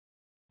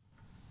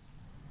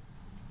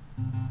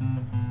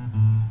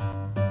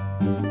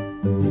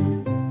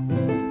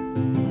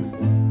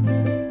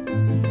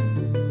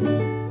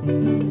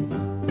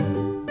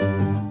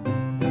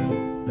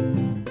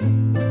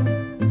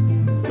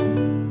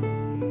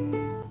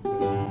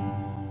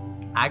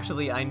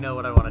Actually, I know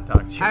what I want to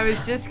talk to you I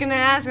was just gonna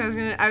ask. I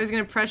was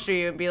gonna pressure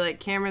you and be like,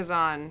 "Cameras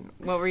on.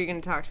 What were you gonna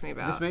talk to me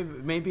about?"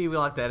 Maybe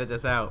we'll have to edit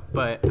this out,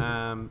 but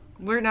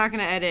We're not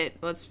gonna edit.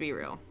 Let's be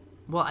real.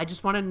 well, I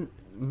just want to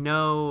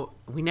know.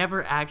 We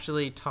never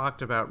actually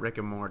talked about Rick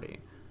and Morty.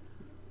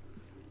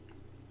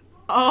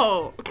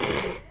 Oh,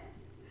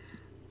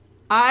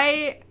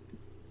 I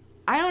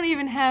don't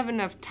even have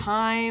enough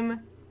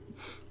time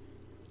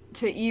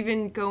to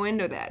even go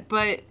into that.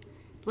 But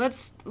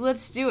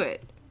let's do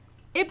it.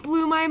 It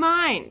blew my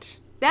mind.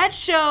 That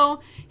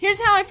show, here's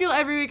how I feel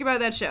every week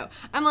about that show.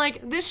 I'm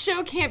like, this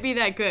show can't be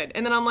that good.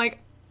 And then I'm like,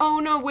 oh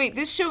no, wait,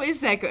 this show is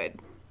that good.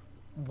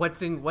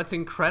 What's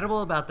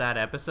incredible about that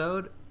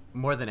episode,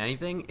 more than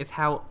anything, is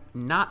how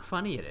not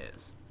funny it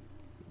is.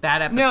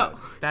 That episode. No.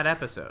 That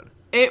episode.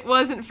 It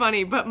wasn't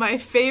funny, but my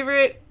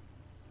favorite,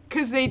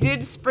 because they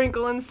did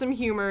sprinkle in some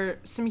humor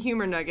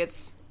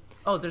nuggets.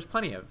 Oh, there's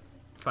plenty of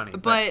funny.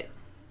 But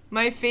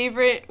my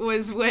favorite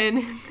was when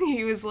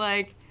he was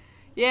like,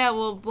 yeah,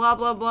 well, blah,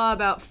 blah, blah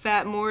about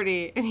Fat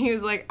Morty. And he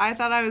was like, I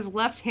thought I was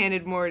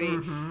left-handed Morty.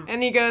 Mm-hmm.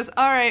 And he goes,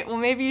 all right, well,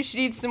 maybe you should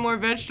eat some more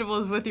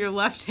vegetables with your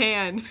left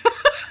hand.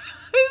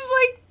 It's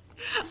like,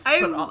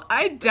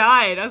 I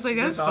died. I was like,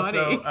 that's funny.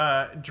 There's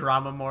also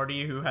Drama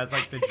Morty, who has,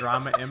 like, the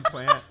drama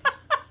implant.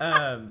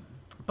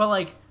 But,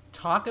 like,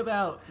 talk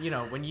about, you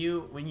know, when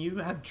you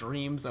have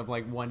dreams of,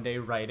 like, one day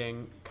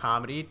writing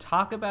comedy,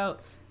 talk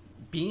about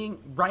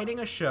writing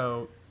a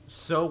show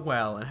so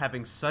well and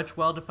having such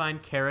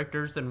well-defined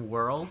characters and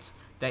worlds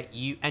that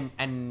you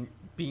and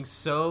being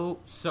so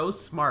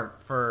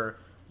smart for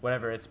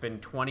whatever it's been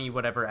 20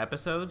 whatever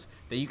episodes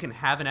that you can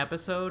have an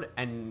episode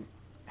and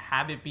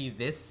have it be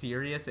this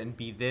serious and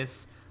be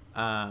this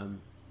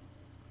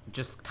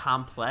just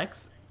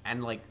complex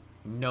and like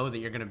know that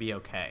you're gonna be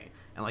okay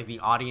and like the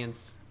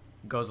audience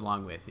goes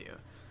along with you.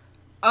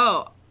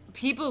 Oh,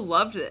 people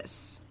loved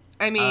this.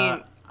 I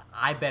mean,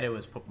 I bet it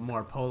was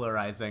more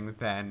polarizing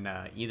than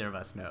either of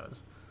us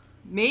knows.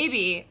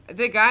 Maybe.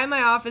 The guy in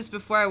my office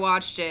before I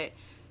watched it,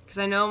 because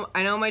I know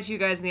my two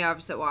guys in the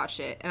office that watched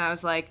it, and I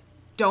was like,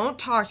 don't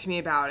talk to me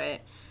about it.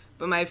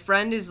 But my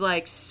friend is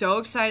like so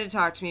excited to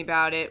talk to me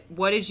about it.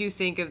 What did you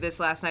think of this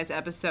last night's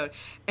episode?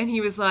 And he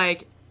was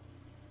like,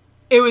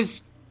 it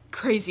was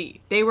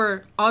crazy. They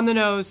were on the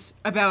nose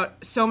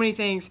about so many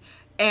things,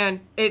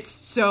 and it's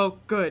so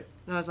good.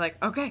 And I was like,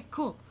 okay,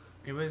 cool.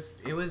 It was.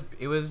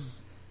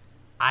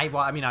 I've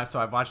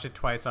watched it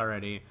twice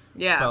already.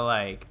 Yeah. But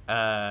like,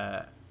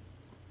 but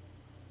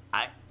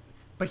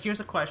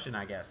here's a question,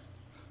 I guess.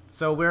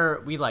 So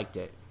we liked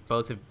it.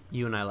 Both of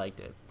you and I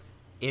liked it.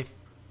 If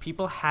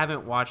people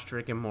haven't watched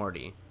Rick and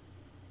Morty,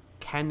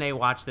 can they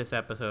watch this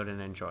episode and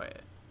enjoy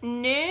it?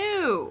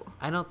 No.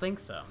 I don't think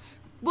so.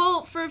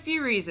 Well, for a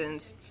few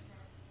reasons.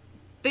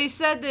 They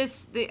said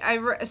this.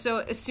 So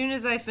as soon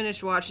as I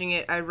finished watching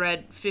it, I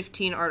read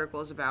 15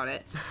 articles about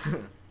it,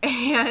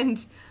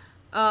 and.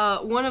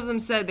 One of them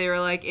said they were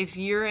like, if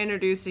you're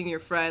introducing your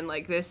friend,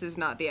 like, this is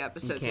not the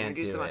episode to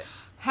introduce them on.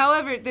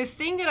 However, the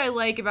thing that I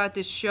like about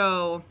this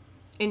show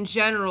in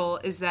general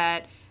is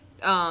that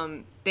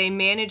they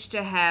managed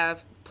to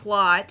have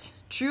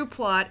true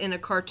plot in a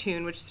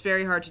cartoon, which is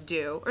very hard to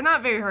do. Or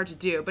not very hard to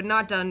do, but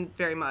not done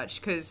very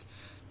much, because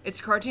it's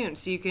a cartoon,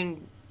 so you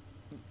can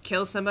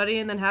kill somebody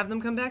and then have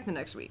them come back the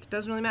next week. It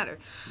doesn't really matter.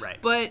 Right.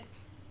 But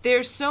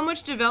there's so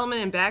much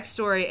development and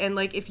backstory, and,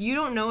 like, if you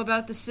don't know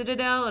about the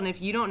Citadel, and if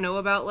you don't know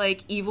about,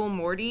 like, Evil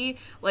Morty,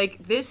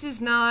 like, this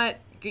is not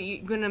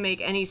gonna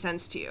make any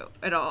sense to you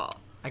at all.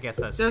 I guess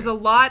that's There's true. a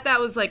lot that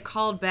was, like,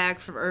 called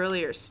back from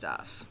earlier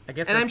stuff. I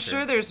guess and I'm that's sure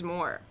true. there's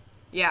more.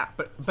 Yeah.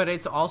 But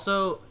it's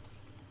also,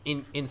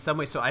 in some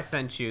ways, so I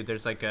sent you,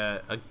 there's, like,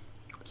 a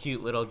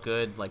cute little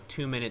good, like,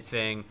 2-minute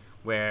thing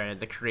where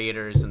the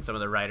creators and some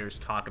of the writers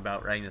talk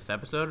about writing this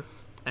episode,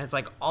 and it's,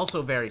 like,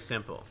 also very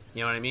simple.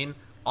 You know what I mean?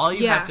 All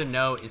you have to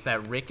know is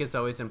that Rick is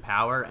always in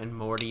power and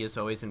Morty is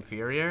always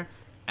inferior,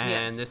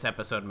 and this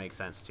episode makes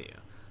sense to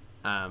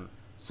you.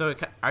 So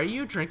are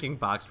you drinking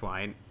boxed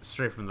wine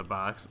straight from the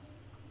box?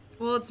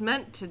 Well, it's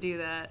meant to do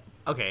that.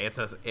 Okay,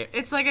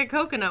 it's like a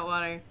coconut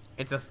water.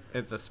 It's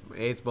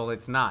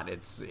not.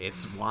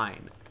 It's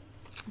wine.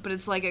 But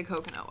it's like a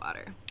coconut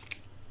water.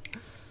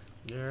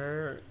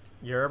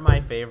 You're my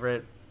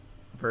favorite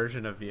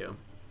version of you.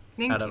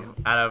 Thank you.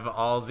 Out of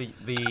all the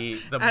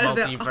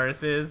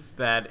multiverses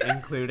that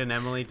include an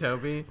Emily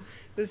Toby,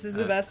 this is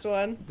the best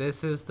one.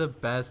 This is the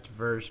best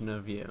version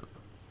of you.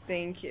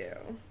 Thank you.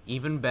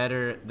 Even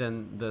better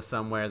than the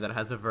somewhere that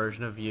has a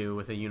version of you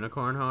with a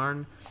unicorn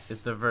horn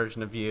is the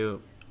version of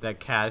you that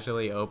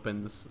casually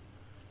opens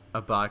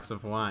a box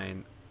of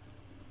wine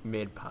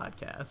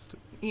mid-podcast.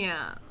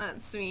 Yeah,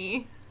 that's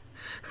me.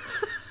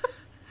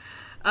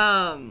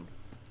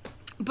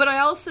 But I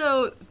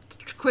also,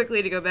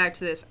 quickly to go back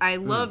to this, I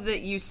love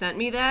that you sent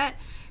me that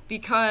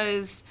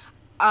because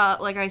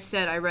like I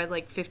said, I read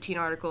like 15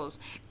 articles,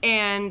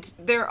 and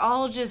they're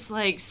all just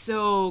like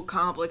so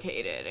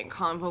complicated and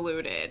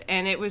convoluted,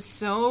 and it was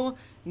so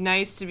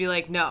nice to be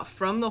like, no,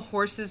 from the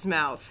horse's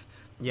mouth.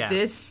 Yeah.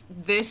 This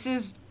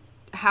is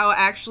how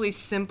actually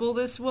simple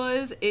this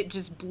was. It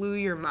just blew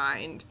your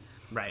mind.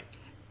 Right.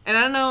 And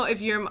I don't know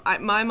if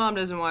my mom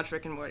doesn't watch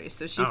Rick and Morty,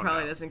 so she Oh,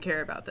 probably no. doesn't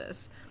care about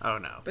this. Oh,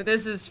 no. But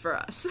this is for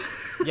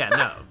us. Yeah,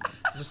 no.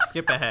 Just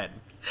skip ahead.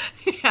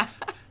 Yeah.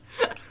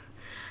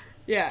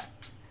 Yeah.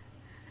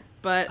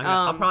 But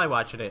I'll probably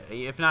watch it.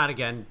 If not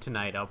again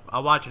tonight,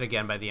 I'll watch it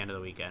again by the end of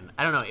the weekend.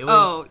 I don't know. It was.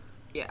 oh,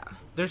 yeah.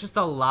 There's just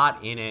a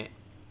lot in it,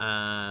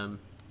 and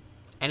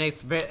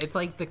it's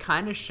like the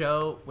kind of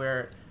show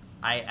where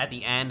at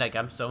the end, like,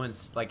 I'm so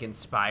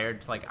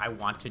inspired to, like, I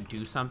want to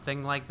do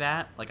something like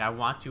that. Like, I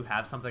want to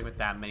have something with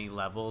that many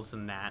levels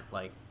and that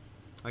like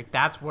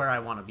that's where I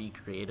want to be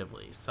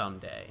creatively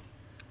someday.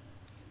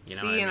 You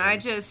know See, what and I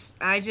mean?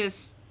 I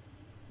just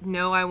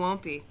know I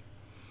won't be.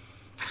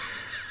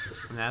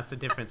 And that's the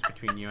difference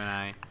between you and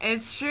I.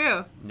 It's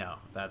true. No,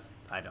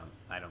 I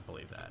don't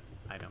believe that.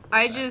 I don't believe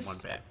I that just-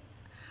 one bit.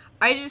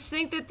 I just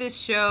think that this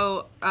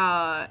show,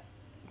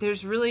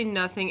 there's really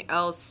nothing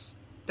else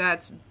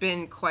that's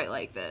been quite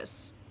like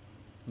this.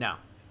 No.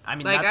 I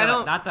mean, Like,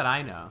 not that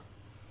I know.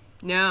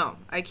 No,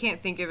 I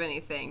can't think of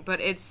anything. But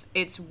it's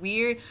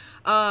weird.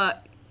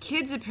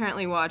 Kids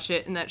apparently watch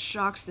it, and that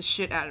shocks the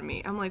shit out of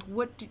me. I'm like,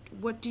 what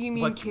do you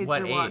mean kids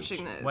are age?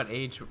 watching this? What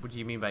age would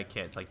you mean by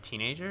kids? Like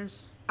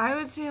teenagers? I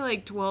would say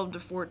like 12 to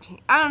 14.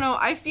 I don't know.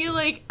 I feel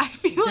like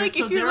So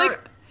if you're like,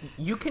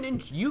 you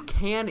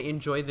can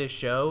enjoy this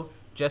show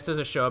just as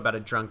a show about a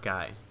drunk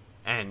guy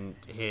and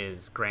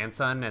his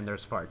grandson, and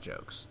there's fart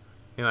jokes.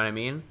 You know what I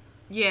mean?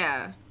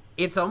 yeah,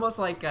 It's almost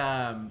like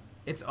a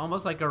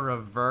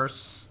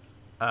reverse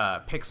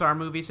Pixar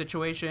movie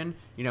situation.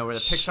 You know, where the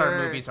Pixar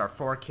Sure. movies are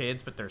for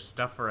kids, but there's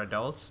stuff for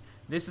adults.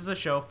 This is a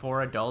show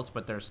for adults,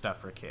 but there's stuff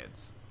for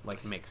kids,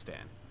 like mixed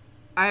in.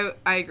 I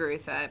agree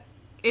with that.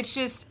 It's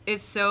just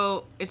it's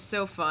so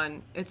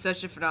fun. It's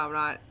such a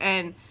phenomenon.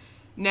 And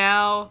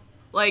now,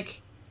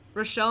 like,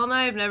 Rochelle and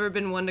I have never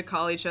been one to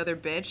call each other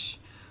bitch,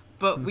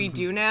 but we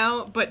do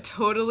now, but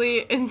totally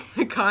in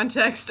the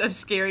context of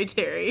Scary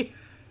Terry.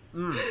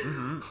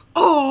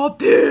 Oh,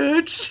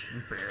 bitch!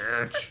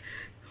 Bitch.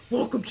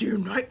 Welcome to your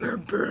nightmare,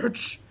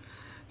 bitch!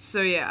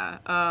 So yeah,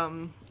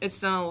 it's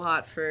done a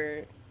lot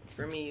for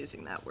me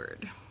using that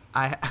word.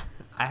 I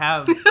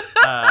have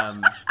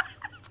I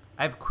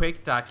have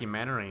quick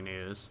documentary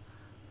news.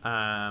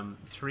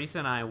 Teresa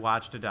and I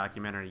watched a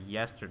documentary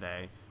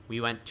yesterday. We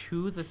went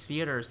to the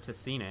theaters to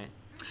see it.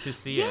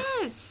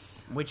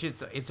 Yes! Which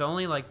it's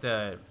only like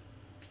the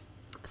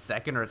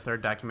second or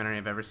third documentary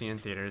I've ever seen in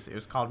theaters. It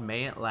was called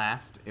May It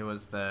Last. It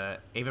was the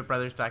Avett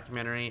Brothers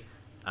documentary.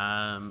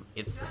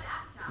 It's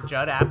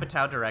Judd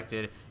Apatow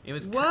directed. It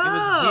was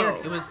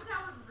Whoa! weird.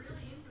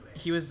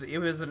 He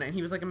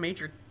was like a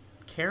major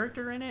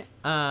character in it.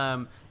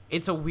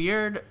 It's a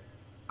weird.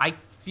 I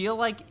feel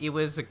like it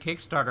was a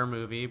Kickstarter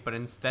movie, but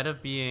instead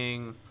of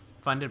being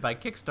funded by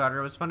Kickstarter,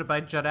 it was funded by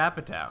Judd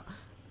Apatow.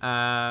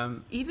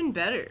 Even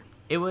better.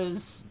 It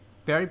was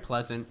very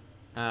pleasant.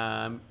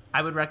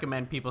 I would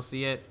recommend people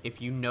see it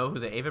if you know who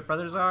the Avett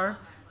Brothers are,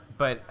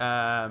 but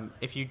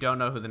if you don't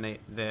know who the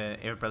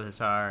Avett Brothers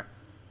are,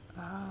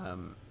 I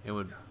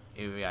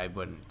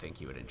wouldn't think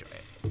you would enjoy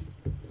it.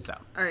 So.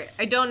 All right,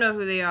 I don't know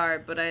who they are,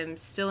 but I'm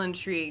still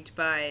intrigued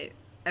by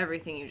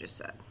everything you just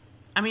said.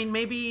 I mean,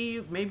 maybe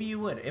you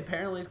would.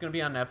 Apparently, it's going to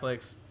be on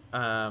Netflix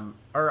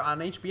or on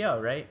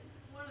HBO, right?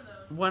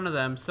 One of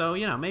them. So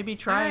maybe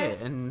try Alright.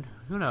 it, and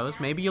who knows?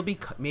 Maybe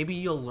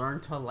you'll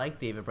learn to like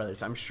the Avett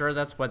Brothers. I'm sure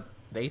that's what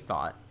they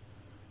thought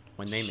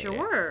when they made it.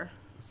 Sure.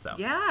 So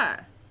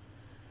Yeah,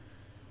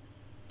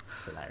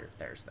 So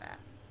there's that.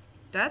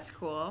 that's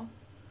cool.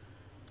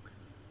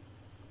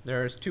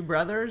 There's two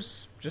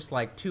brothers, just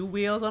like two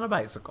wheels on a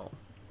bicycle.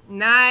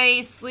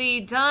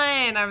 Nicely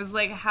done. I was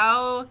like,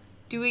 how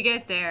do we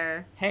get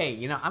there? Hey,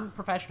 I'm a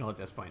professional at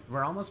this point.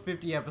 We're almost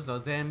 50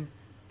 episodes in.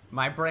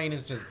 My brain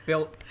is just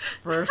built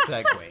for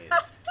segways.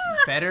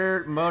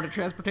 Better mode of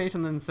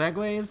transportation than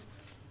segways?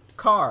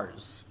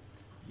 Cars.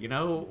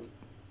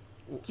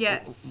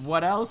 Yes.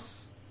 What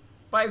else?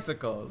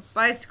 Bicycles.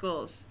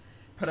 Bicycles.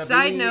 Put a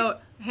Side beanie- note,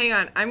 hang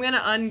on. I'm going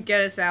to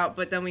get us out,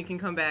 but then we can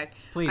come back.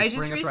 Please, I just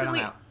bring us right on recently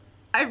out.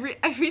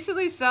 I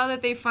recently saw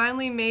that they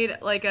finally made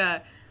like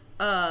a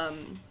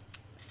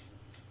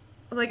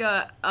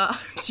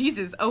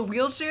Jesus, a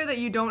wheelchair that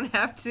you don't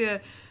have to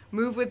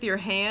move with your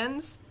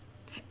hands.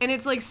 And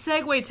it's like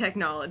Segway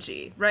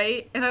technology,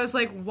 right? And I was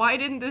like, why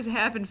didn't this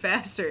happen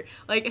faster?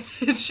 Like,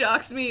 it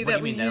shocks me What that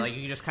do we you mean? That, used...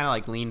 like, you just kind of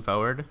like lean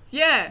forward?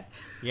 Yeah.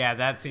 Yeah,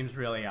 that seems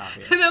really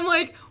obvious. And I'm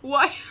like,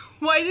 why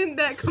didn't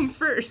that come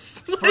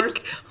first? Like, First-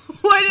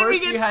 why didn't we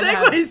you get had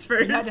to Segways have,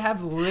 first? You had to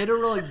have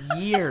literal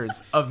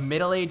years of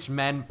middle-aged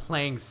men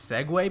playing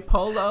Segway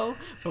polo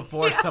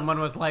before someone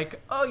was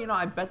like, oh,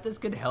 I bet this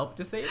could help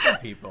disabled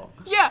people.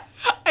 Yeah,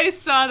 I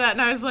saw that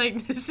and I was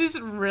like, this is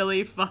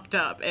really fucked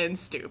up and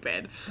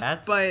stupid.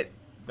 That's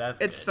That's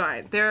It's good.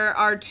 fine. There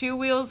are 2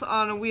 wheels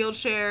on a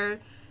wheelchair,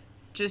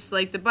 just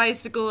like the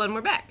bicycle, and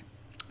we're back.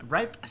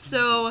 Right.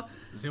 So,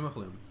 Zuma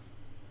Flume.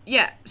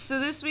 yeah. So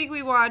this week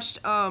we watched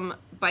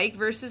Bike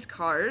versus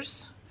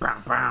Cars,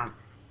 Brown, brown.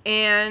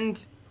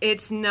 and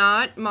it's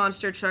not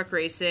monster truck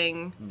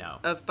racing No.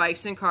 of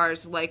bikes and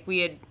cars like we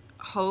had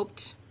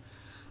hoped.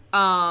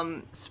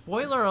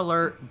 Spoiler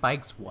alert,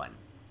 Bikes won.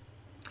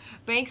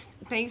 Bikes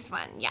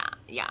won.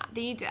 Yeah,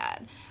 they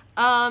did.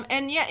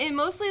 And yeah, it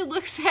mostly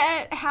looks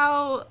at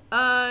how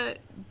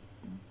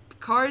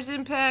cars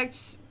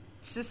impact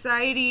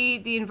society,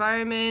 the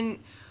environment,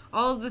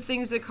 all of the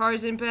things that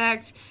cars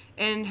impact,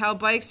 and how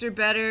bikes are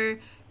better.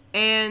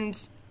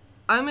 And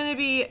I'm gonna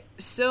be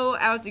so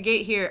out the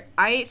gate here.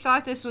 I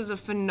thought this was a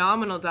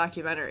phenomenal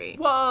documentary.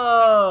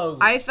 Whoa!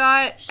 I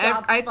thought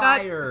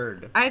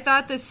fired. I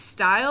thought the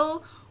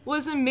style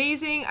was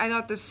amazing. I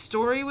thought the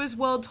story was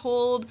well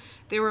told.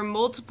 There were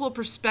multiple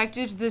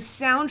perspectives. The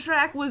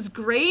soundtrack was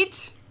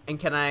great. And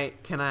can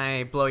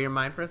I blow your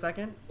mind for a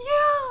second?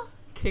 Yeah.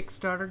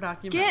 Kickstarter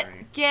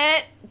documentary.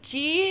 Get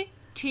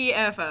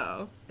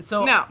GTFO.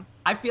 So No.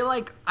 I feel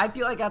like out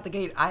the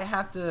gate I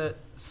have to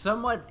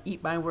somewhat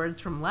eat my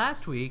words from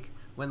last week.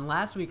 When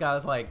last week I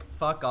was like,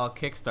 "Fuck all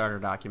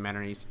Kickstarter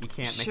documentaries. You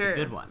can't make Sure. a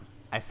good one."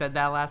 I said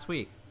that last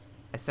week.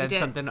 I said did.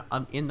 something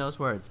in those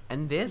words.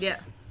 And this, Yeah.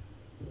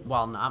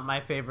 while not my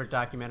favorite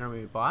documentary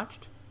we've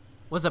watched,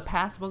 was a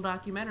passable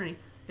documentary,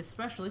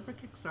 especially for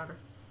Kickstarter.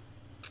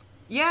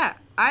 Yeah,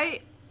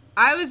 I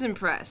was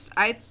impressed.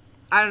 I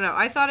don't know.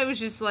 I thought it was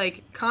just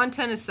like,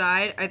 content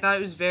aside, I thought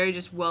it was very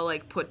just well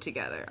like put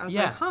together. I was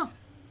Yeah. like, huh.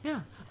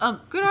 Yeah.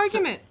 Good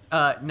argument.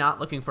 Not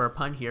looking for a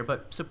pun here,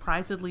 but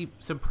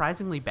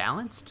surprisingly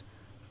balanced.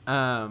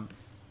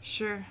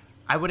 Sure.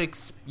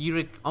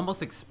 You'd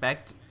almost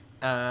expect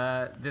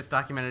this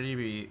documentary to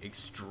be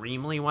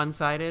extremely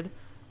one-sided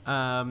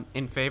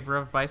in favor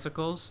of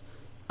bicycles,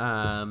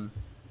 and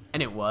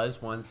it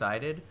was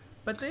one-sided.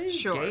 But they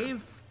Sure.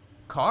 gave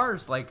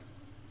cars like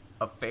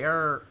a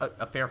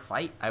fair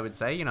fight, I would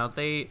say. You know,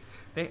 they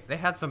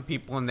had some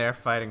people in there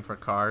fighting for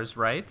cars'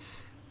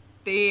 rights.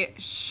 They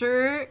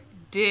sure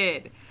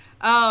did.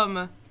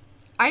 I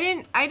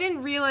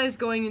didn't realize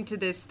going into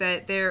this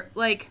that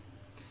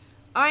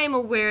I am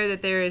aware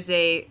that there is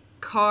a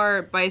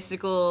car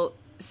bicycle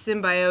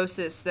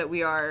symbiosis that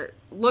we are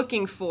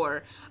looking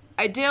for.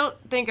 I don't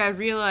think I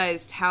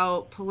realized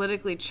how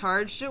politically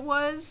charged it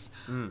was,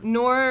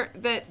 nor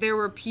that there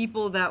were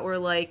people that were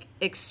like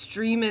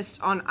extremists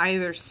on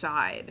either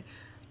side.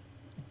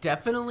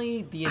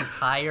 Definitely the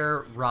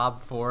entire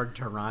Rob Ford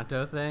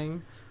Toronto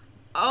thing.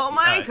 Oh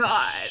my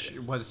god.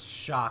 Was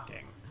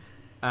shocking.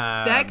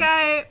 That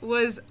guy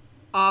was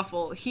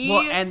awful.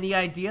 And the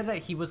idea that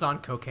he was on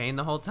cocaine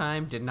the whole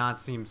time did not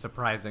seem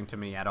surprising to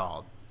me at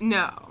all.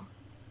 No.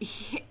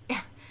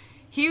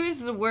 He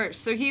was the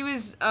worst. So he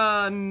was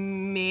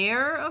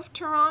mayor of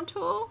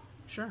Toronto?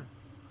 Sure.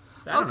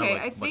 I don't Okay, know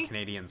I what think-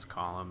 Canadians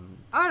call him.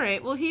 All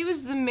right. Well, he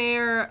was the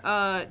mayor,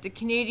 the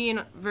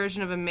Canadian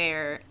version of a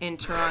mayor in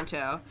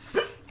Toronto.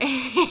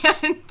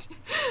 And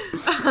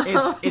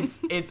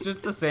It's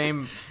just the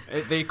same.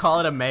 They call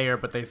it a mayor,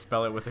 but they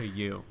spell it with a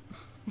U.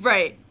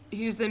 right.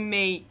 He was the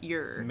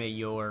mayor.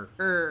 Mayor.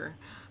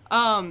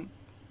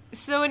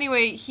 So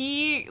anyway,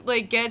 he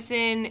like gets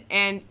in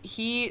and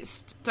he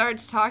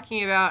starts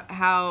talking about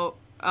how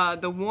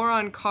the war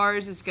on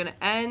cars is going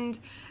to end,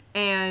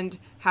 and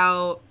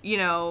how, you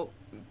know,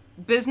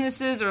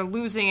 businesses are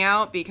losing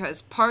out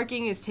because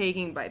parking is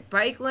taken by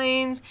bike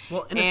lanes.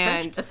 Well,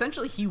 and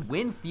essentially he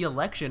wins the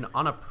election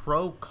on a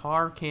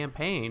pro-car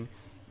campaign.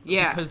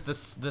 Yeah.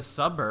 Because the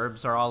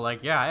suburbs are all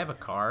like, yeah, I have a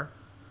car.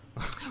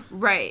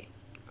 Right.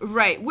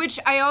 Which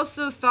I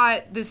also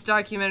thought this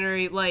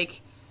documentary,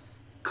 like,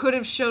 could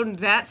have shown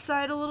that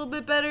side a little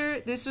bit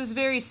better. This was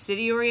very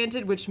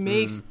city-oriented, which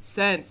makes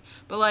sense.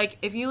 But, like,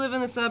 if you live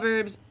in the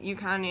suburbs, you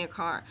kind of need a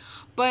car.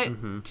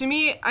 But to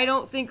me, I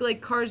don't think,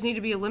 like, cars need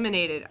to be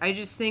eliminated. I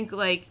just think,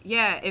 like,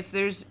 yeah, if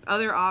there's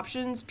other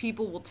options,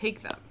 people will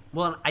take them.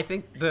 Well, and I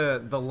think the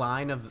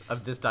line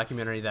of this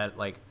documentary that,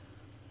 like,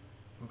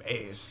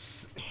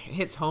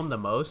 hits home the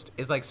most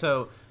is, like,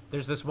 so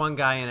there's this one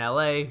guy in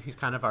LA who's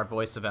kind of our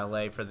voice of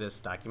LA for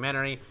this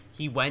documentary.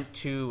 He went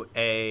to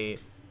a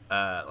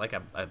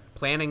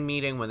planning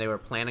meeting when they were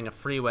planning a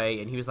freeway,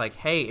 and he was like,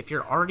 hey, if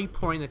you're already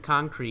pouring the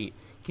concrete,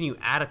 can you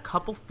add a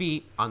couple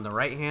feet on the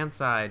right-hand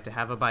side to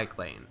have a bike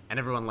lane? And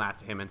everyone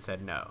laughed at him and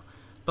said no.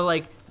 But,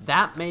 like,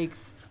 that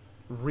makes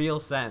real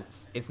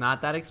sense. It's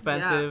not that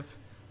expensive.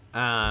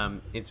 Yeah.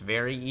 It's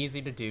very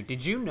easy to do.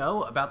 Did you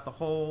know about the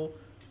whole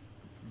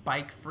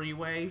bike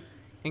freeway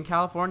in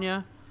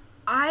California?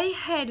 I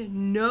had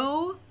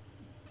no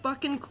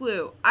fucking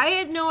clue. I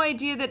had no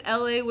idea that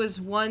LA was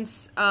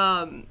once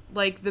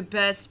like the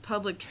best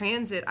public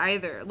transit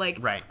either. Like,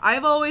 right.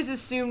 I've always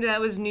assumed that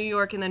was New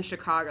York and then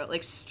Chicago,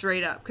 like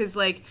straight up, because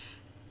like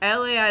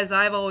LA, as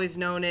I've always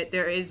known it,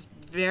 there is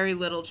very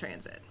little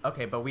transit.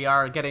 Okay, but we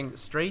are getting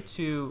straight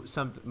to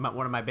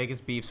one of my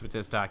biggest beefs with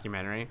this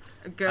documentary.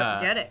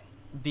 Get it.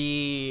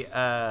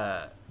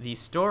 The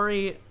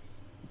story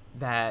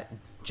that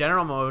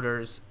General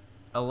Motors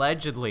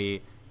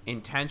allegedly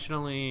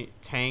intentionally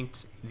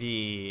tanked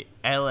the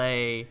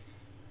LA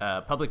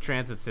public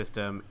transit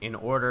system in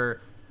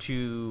order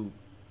to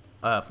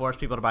force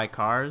people to buy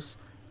cars.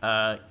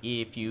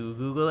 If you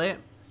Google it,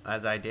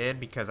 as I did,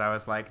 because I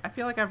was like, I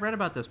feel like I've read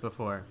about this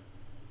before.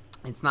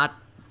 It's not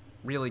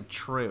really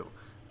true.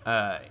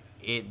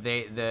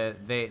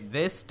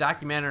 This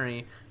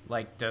documentary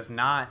like does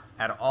not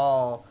at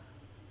all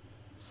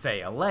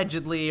say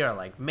allegedly or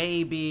like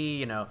maybe,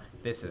 you know,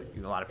 this is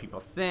a lot of people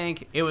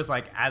think. It was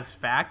like as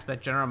fact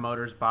that General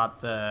Motors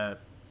bought the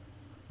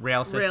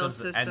rail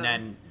systems and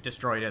then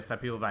destroyed it so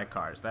that people buy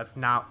cars. That's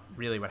not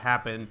really what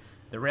happened.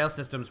 The rail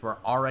systems were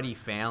already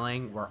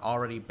failing, were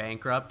already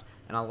bankrupt,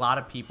 and a lot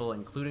of people,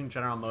 including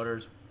General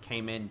Motors,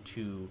 came in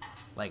to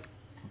like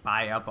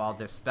buy up all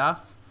this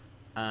stuff.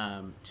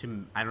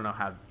 To I don't know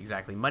how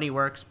exactly money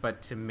works,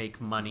 but to make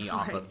money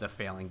off of the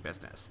failing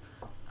business.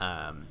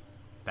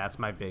 That's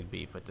my big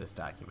beef with this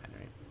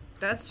documentary.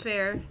 That's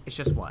fair. It's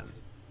just one.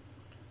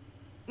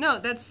 No,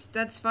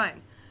 that's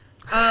fine.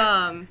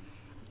 I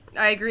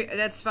agree.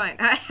 That's fine.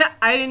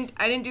 I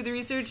didn't do the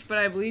research, but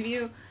I believe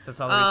you. That's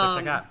all the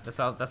research I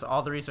got. That's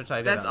all the research I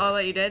did. That's all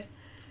that you did.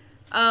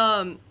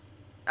 All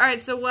right.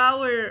 So while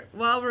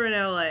we're in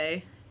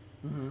LA,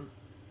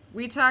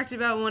 we talked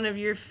about one of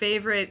your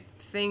favorite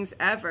things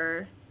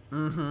ever.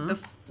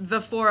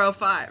 The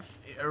 405.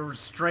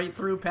 Straight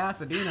through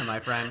Pasadena,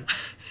 my friend.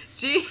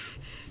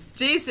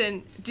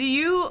 Jason, do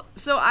you?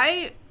 So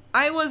I'm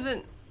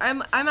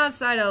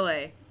outside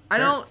LA. I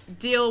don't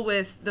deal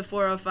with the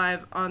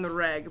 405 on the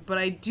reg, but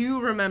I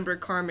do remember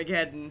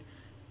Carmageddon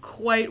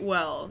quite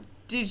well.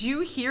 Did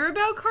you hear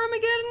about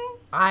Carmageddon?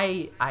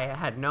 I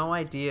had no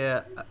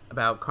idea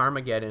about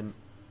Carmageddon.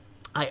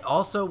 I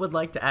also would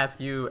like to ask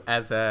you,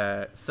 as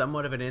a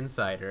somewhat of an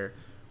insider,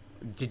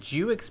 did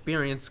you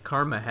experience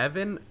Karma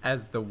Heaven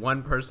as the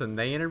one person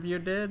they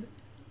interviewed did?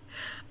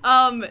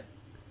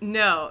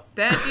 No,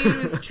 that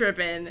dude was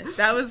tripping.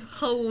 That was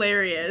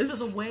hilarious.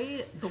 So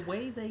the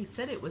way they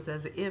said it was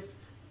as if,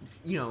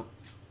 you know,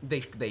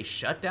 they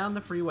shut down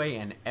the freeway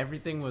and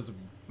everything was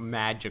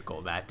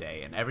magical that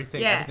day and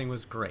everything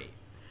was great.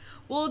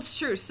 Well, it's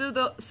true. So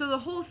the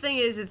whole thing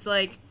is, it's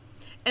like,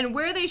 and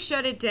where they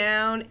shut it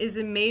down is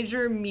a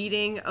major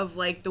meeting of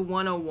like the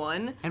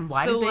 101. And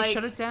why did they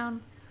shut it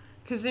down?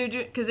 Because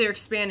they're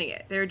expanding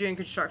it. They're doing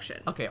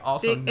construction. Okay.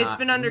 Also, it's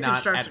been under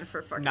construction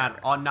for fucking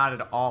not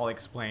at all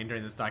explained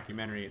during this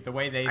documentary. The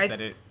way they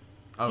said it.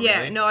 Oh, yeah.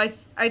 Really? No. I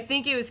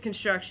think it was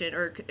construction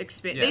or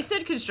expand. Yeah. They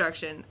said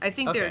construction. I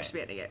think they're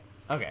expanding it.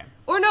 Okay.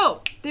 Or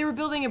no, they were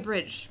building a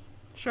bridge.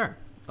 Sure.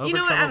 You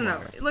know what? I don't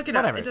know. Look it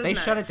up. It doesn't matter.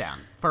 Shut it down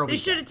for a week. They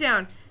shut it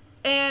down,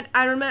 and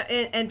I remember,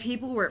 and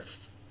people were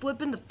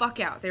flipping the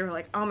fuck out. They were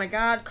like, "Oh my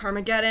god,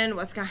 Carmageddon,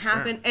 what's gonna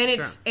happen?"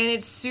 Sure, and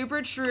it's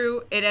super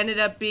true. It ended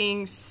up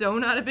being so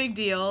not a big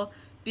deal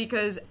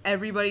because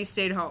everybody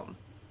stayed home.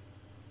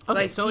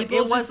 Okay, like, so people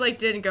it was just like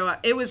didn't go out.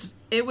 It was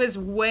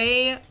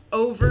way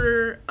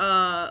over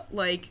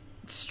like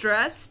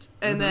stressed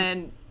and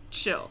then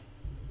chill.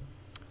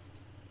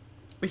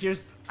 But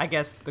here's, I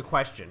guess, the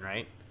question,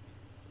 right?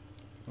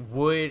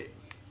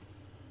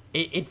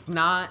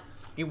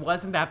 It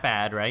wasn't that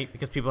bad, right?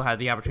 Because people had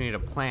the opportunity to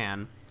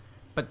plan.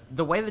 But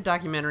the way the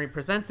documentary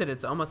presents it,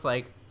 it's almost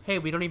like, hey,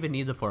 we don't even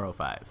need the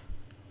 405.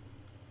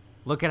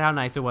 Look at how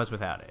nice it was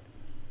without it.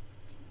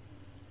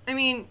 I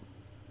mean,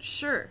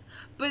 sure.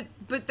 But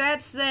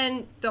that's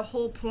then the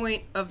whole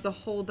point of the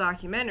whole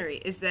documentary,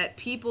 is that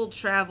people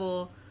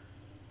travel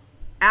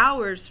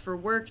hours for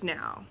work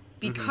now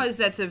because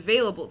that's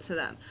available to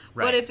them.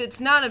 Right. But if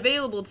it's not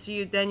available to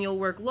you, then you'll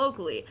work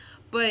locally.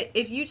 But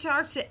if you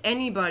talk to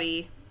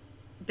anybody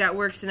that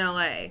works in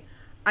LA,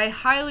 I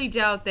highly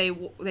doubt they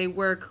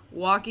work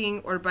walking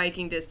or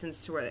biking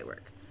distance to where they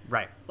work.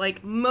 Right.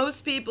 Like,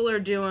 most people are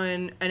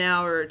doing an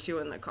hour or two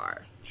in the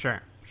car.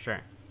 Sure.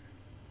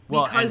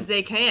 Because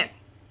they can.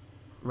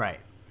 Right.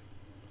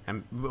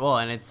 And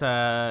it's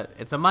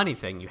a money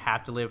thing. You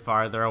have to live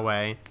farther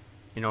away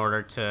in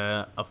order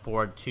to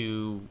afford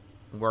to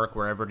work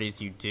wherever it is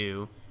you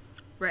do.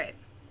 Right.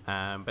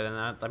 But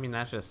then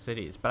that's just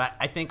cities. But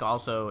I think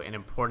also an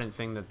important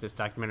thing that this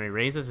documentary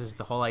raises is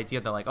the whole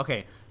idea that, like,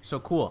 okay, so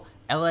cool.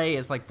 LA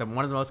is like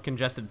one of the most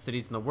congested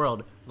cities in the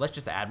world. Let's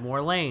just add more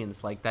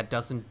lanes. Like, that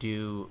doesn't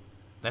do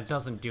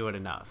it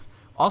enough.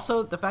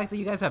 Also, the fact that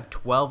you guys have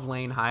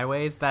 12-lane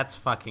highways, that's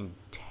fucking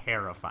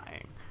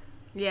terrifying.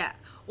 Yeah.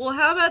 Well,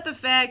 how about the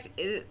fact,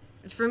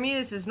 for me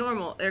this is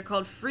normal, they're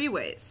called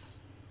freeways.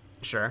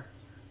 Sure.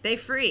 They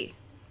free.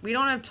 We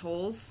don't have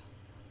tolls.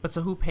 But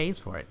so who pays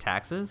for it?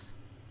 Taxes?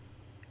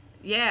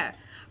 Yeah,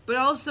 but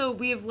also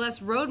we have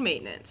less road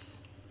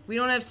maintenance. We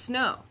don't have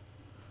snow.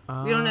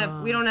 We don't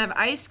have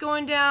ice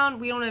going down.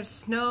 We don't have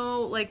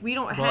snow. Like, we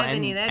don't have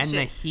any of that shit.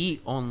 And the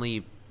heat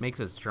only makes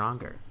it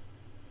stronger.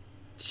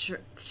 Sure,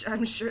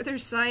 I'm sure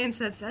there's science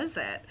that says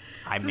that.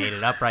 I made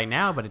it up right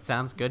now, but it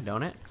sounds good,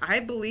 don't it? I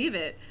believe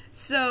it.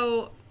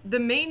 So the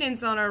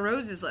maintenance on our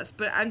roads is less.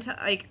 But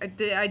like,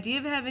 the idea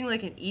of having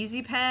like an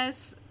easy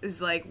pass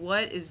is like,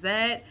 what is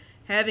that?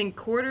 having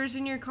quarters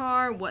in your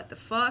car, what the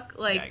fuck?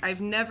 Like, Yikes.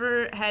 I've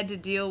never had to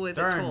deal with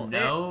There a are toll.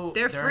 no.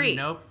 They're there are free.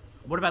 no.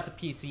 What about the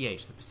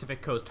PCH, the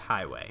Pacific Coast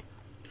Highway?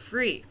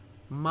 Free.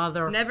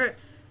 Mother. Never.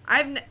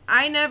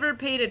 I never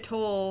paid a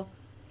toll.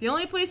 The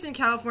only place in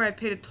California I've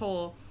paid a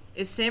toll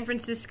is San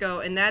Francisco,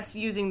 and that's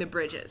using the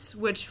bridges.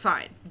 Which,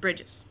 fine,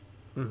 bridges.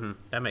 Mm-hmm.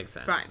 That makes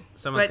sense. Fine.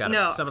 Someone's But got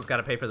no. Someone's got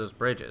to pay for those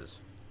bridges.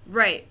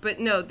 Right, but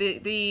no,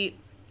 the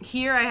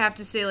here I have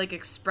to say like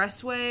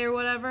expressway or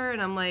whatever,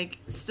 and I'm like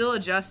still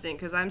adjusting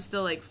because I'm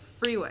still like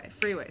freeway,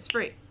 it's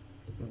free.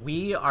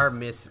 We are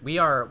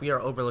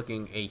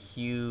overlooking a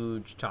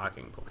huge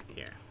talking point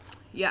here.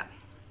 Yeah,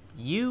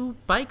 You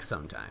bike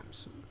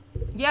sometimes.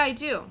 yeah, I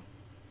do.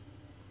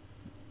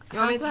 You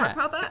want me How's to talk that?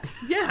 about that?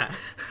 Yeah.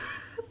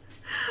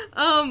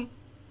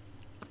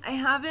 I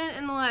haven't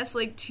in the last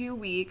like 2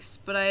 weeks,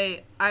 but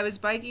I was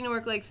biking to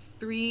work like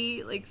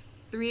three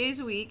days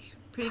a week,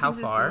 pretty How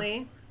far?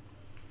 consistently.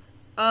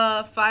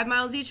 5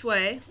 miles each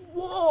way.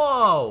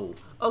 Whoa.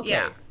 Okay.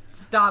 Yeah.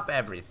 Stop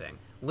everything.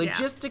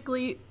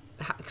 Logistically,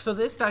 so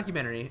this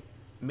documentary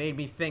made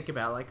me think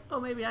about like, oh,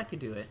 maybe I could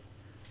do it.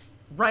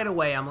 Right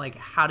away, I'm like,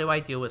 how do I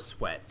deal with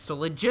sweat? So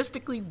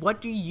logistically,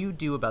 what do you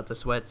do about the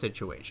sweat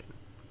situation?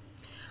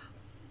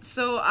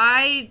 So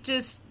I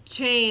just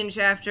change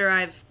after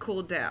I've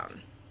cooled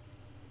down.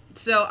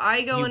 So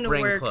I go You into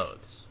bring work.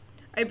 clothes.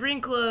 I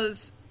bring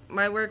clothes.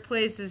 My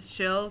workplace is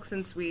chill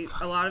since a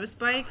lot of us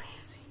bike.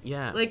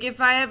 Yeah. Like if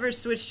I ever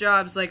switch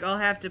jobs, like I'll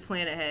have to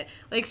plan ahead.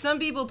 Like some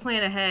people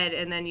plan ahead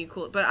and then you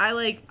cool. But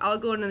I'll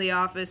go into the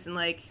office and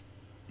like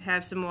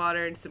have some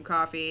water and some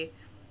coffee,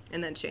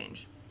 and then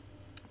change.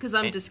 Because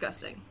I'm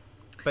disgusting.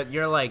 But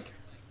you're like,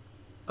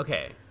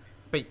 okay,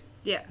 but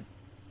Yeah.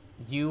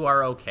 you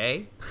are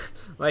okay?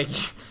 Like,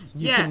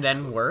 you Yeah. can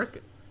then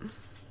work?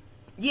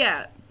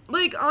 Yeah.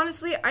 Like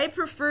honestly, I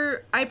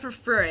prefer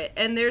it.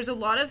 And there's a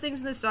lot of things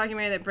in this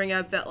documentary that bring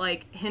up that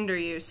like hinder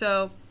you.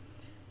 So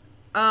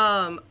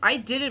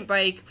I didn't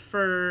bike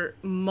for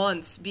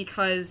months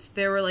because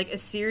there were like a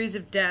series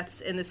of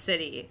deaths in the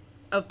city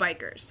of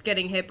bikers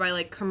getting hit by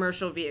like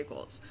commercial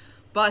vehicles,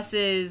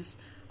 buses,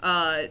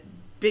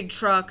 big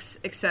trucks,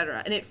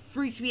 etc. And it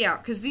freaked me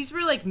out because these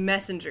were like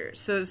messengers.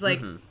 So it's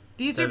like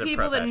these They're are the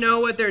people that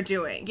know professionals. what they're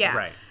doing. Yeah.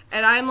 Right.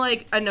 And I'm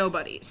like a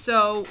nobody.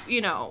 So,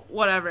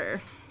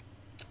 whatever.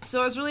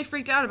 So I was really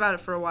freaked out about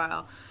it for a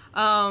while.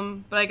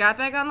 But I got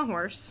back on the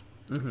horse.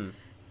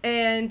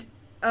 And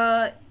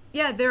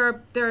yeah,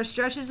 there are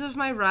stretches of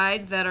my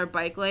ride that are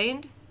bike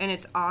laned, and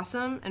it's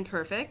awesome and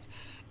perfect.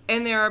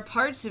 And there are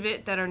parts of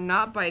it that are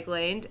not bike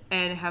laned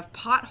and have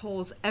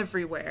potholes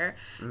everywhere.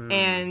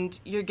 And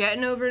you're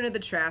getting over into the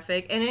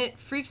traffic, and it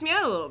freaks me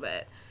out a little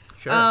bit.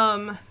 Sure.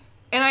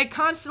 And I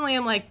constantly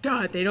am like,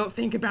 God, they don't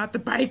think about the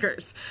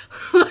bikers.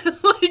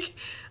 Like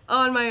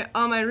on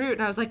my route,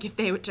 and I was like, if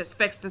they would just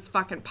fix this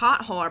fucking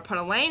pothole or put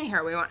a lane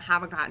here, we won't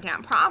have a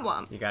goddamn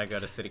problem. You gotta go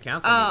to city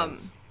council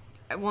meetings.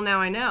 Well, now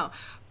I know.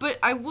 But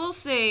I will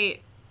say,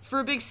 for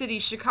a big city,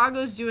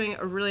 Chicago's doing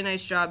a really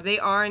nice job. They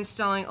are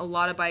installing a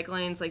lot of bike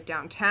lanes, like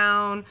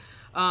downtown.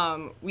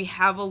 We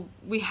have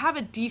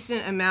a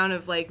decent amount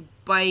of like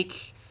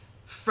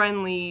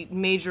bike-friendly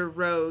major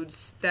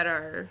roads that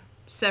are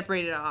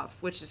separated off,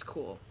 which is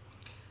cool.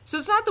 So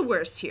it's not the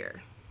worst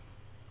here.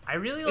 I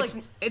really like...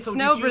 It's so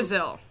no did you-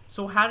 Brazil.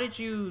 So how did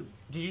you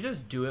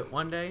just do it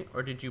one day,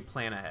 or did you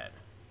plan ahead?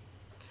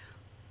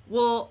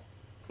 Well,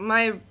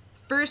 my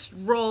first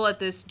roll at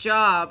this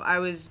job, I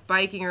was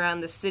biking around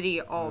the city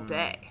all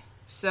day.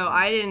 So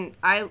I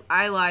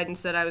lied and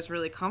said I was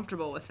really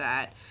comfortable with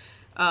that.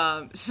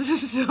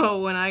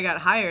 So when I got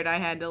hired, I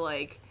had to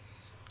like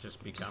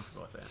Just be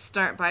comfortable with it.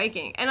 start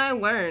biking. And I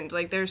learned,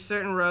 like, there's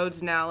certain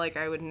roads now, like,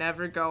 I would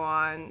never go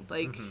on,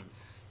 like,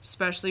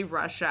 especially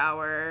rush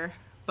hour.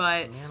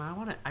 But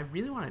Man, I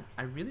really want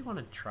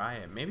to try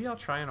it. Maybe I'll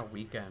try on a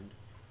weekend.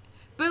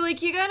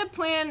 like you gotta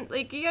plan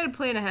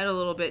ahead a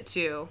little bit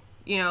too.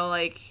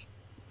 Like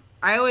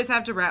I always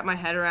have to wrap my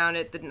head around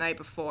it the night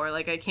before.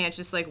 Like I can't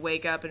just like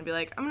wake up and be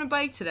like, I'm gonna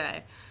bike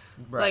today.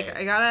 Right. Like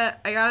I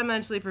gotta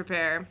mentally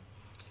prepare.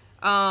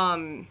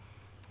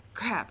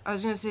 Crap, I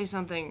was gonna say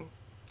something.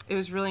 It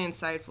was really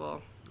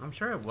insightful. I'm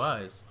sure it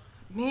was.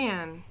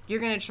 Man, you're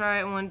gonna try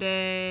it one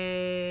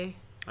day.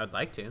 I'd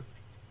like to.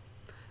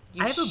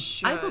 You I have a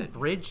should.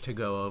 bridge to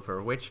go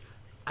over, which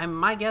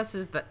my guess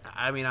is that,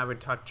 I mean, I would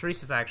talk,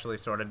 Teresa's actually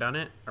sort of done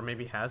it, or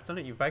maybe has done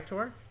it. You've biked to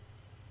work?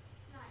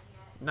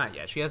 Not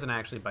yet. She hasn't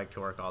actually biked to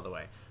work all the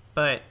way.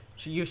 But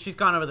she's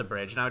gone over the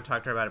bridge, and I would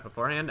talk to her about it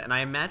beforehand, and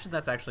I imagine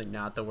that's actually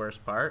not the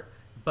worst part,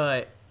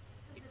 but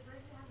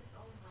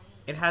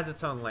it has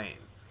its own lane.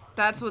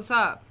 That's what's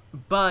up.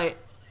 But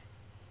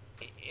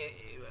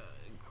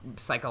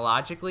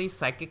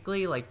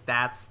psychically, like,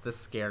 that's the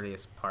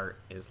scariest part,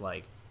 is,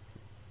 like,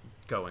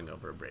 going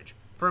over a bridge.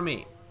 For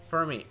me.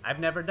 I've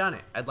never done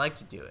it. I'd like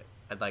to do it.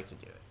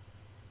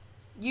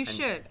 You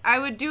should. I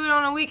would do it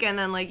on a weekend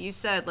then, like you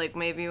said, like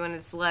maybe when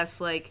it's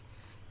less like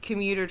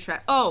commuter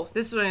traffic. Oh,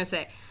 this is what I'm gonna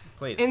say.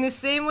 Please. In the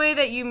same way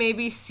that you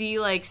maybe see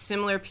like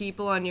similar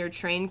people on your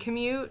train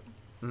commute,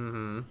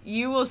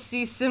 you will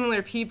see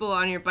similar people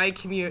on your bike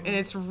commute, and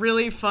it's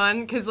really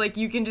fun because like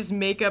you can just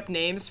make up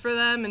names for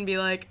them and be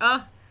like,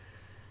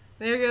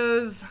 there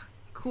goes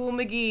Cool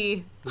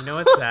McGee. You know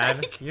what's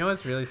sad? You know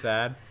what's really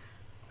sad?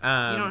 You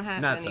don't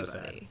have not anybody. so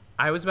sad.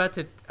 I was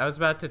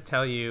about to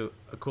tell you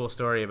a cool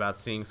story about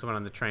seeing someone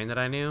on the train that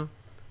I knew,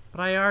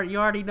 but you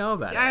already know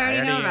about it. I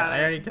already know about it.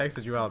 I already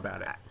texted you all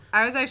about it.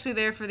 I was actually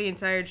there for the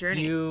entire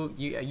journey.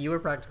 You were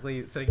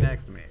practically sitting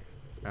next to me.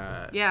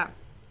 Yeah.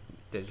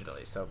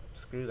 Digitally, so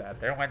screw that.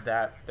 There went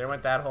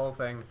that whole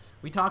thing.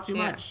 We talk too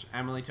much,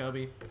 Emily,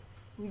 Toby.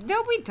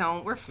 No, we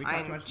don't. We're We fine.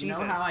 talk too much. Jesus.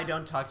 You know how I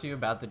don't talk to you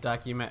about the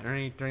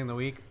documentary during the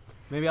week?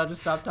 Maybe I'll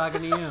just stop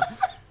talking to you.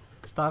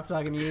 Stop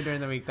talking to you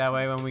during the week. That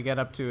way, when we get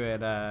up to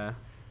it,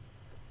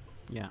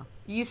 yeah.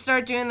 You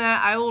start doing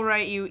that, I will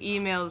write you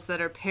emails that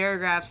are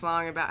paragraphs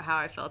long about how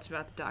I felt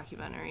about the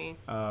documentary.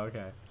 Oh,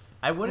 okay.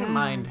 I wouldn't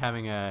mind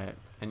having an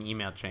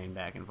email chain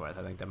back and forth.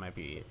 I think that might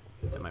be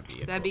a That'd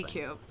cool be thing.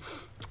 cute.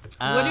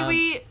 What do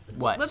we?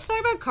 What? Let's talk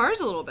about cars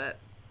a little bit.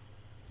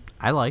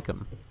 I like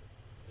them.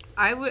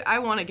 I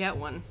want to get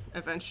one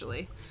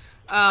eventually.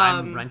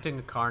 I'm renting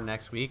a car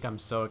next week. I'm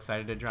so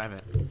excited to drive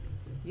it.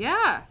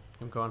 Yeah.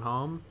 I'm going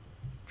home,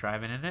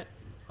 driving in it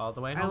all the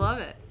way home. I love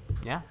it.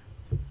 Yeah.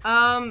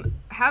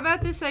 How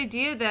about this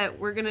idea that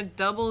we're gonna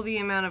double the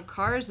amount of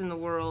cars in the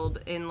world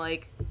in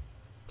like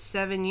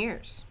 7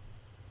 years?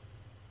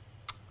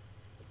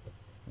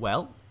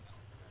 Well,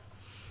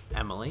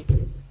 Emily,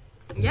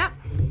 Yeah.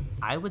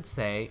 I would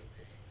say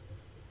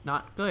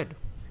not good.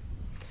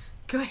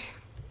 Good.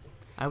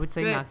 I would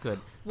say Good. not good.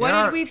 What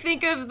did we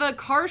think of the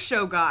car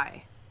show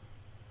guy?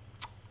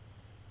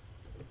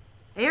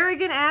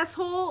 Arrogant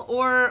asshole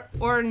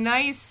or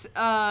nice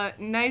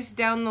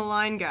down the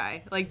line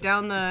guy, like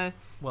down the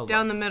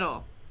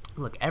middle.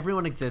 Look,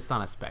 everyone exists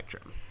on a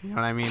spectrum. You know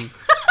what I mean?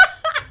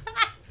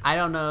 I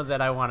don't know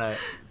that I want to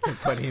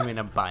put him in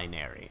a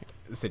binary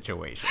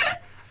situation,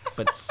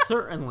 but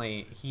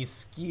certainly he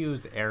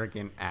skews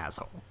arrogant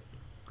asshole.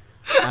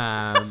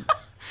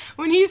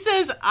 When he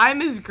says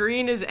I'm as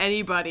green as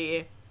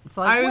anybody, It's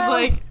like, I was well,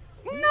 like,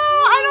 no,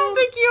 I don't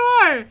think you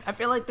are. I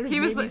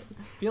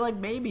feel like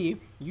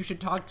maybe you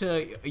should talk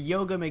to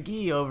Yoga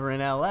McGee over in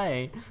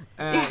LA.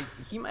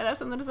 He might have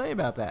something to say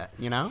about that,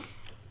 you know?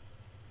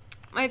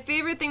 My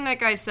favorite thing that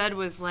guy said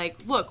was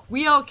like, look,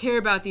 we all care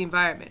about the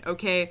environment,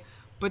 okay?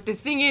 But the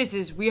thing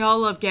is we all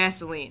love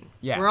gasoline.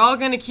 Yeah. We're all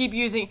gonna keep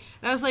using.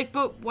 And I was like,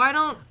 but why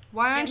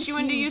aren't you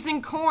into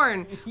using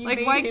corn? He Like,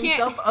 made why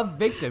himself can't? a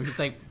victim. He's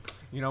like,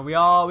 you know, we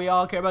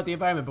all care about the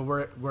environment, but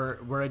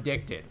we're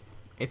addicted.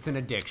 It's an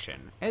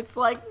addiction. It's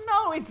like,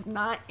 no, it's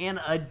not an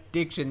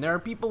addiction. There are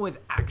people with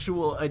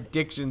actual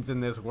addictions in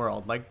this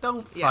world. Like,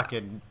 don't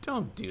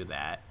do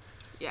that.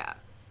 Yeah.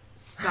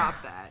 Stop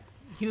that.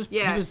 He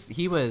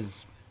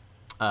was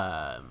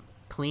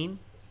clean.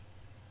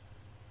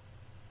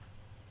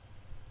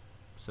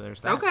 So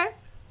there's that. Okay.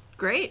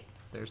 Great.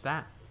 There's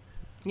that.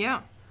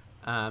 Yeah.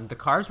 The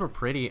cars were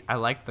pretty. I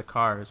liked the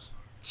cars.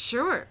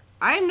 Sure.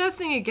 I have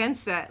nothing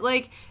against that.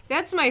 Like,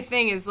 that's my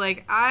thing is,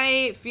 like,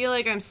 I feel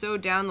like I'm so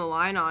down the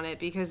line on it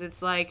because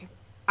it's like,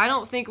 I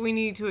don't think we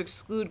need to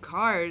exclude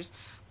cars,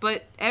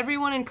 but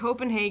everyone in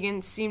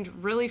Copenhagen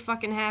seemed really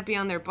fucking happy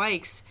on their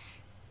bikes,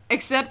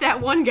 except that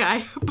one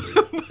guy.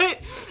 But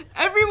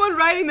everyone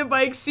riding the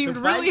bike seemed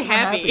really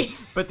happy.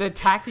 But the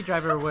taxi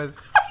driver was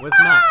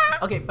not.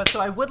 Okay, but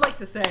so I would like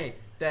to say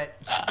that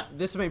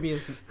this may be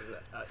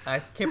I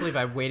can't believe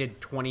I waited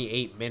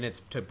 28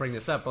 minutes to bring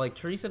this up, but like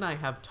Teresa and I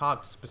have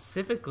talked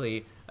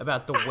specifically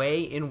about the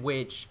way in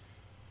which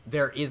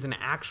there is an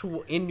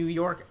actual, in New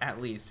York at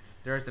least,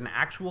 there is an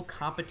actual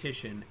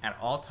competition at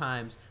all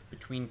times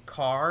between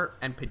car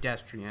and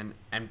pedestrian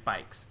and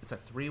bikes. It's a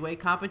three-way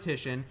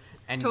competition,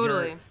 and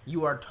Totally.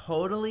 you are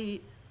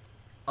totally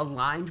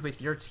aligned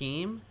with your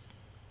team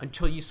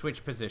until you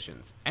switch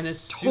positions. And as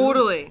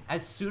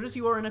soon as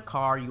you are in a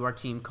car, you are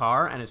team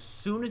car, and as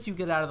soon as you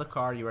get out of the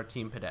car, you are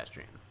team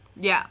pedestrian.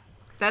 Yeah,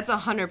 that's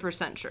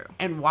 100% true.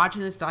 And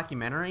watching this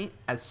documentary,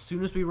 as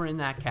soon as we were in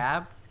that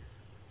cab,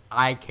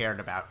 I cared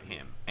about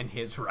him and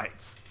his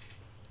rights.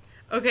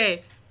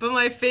 Okay, but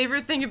my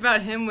favorite thing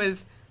about him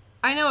was,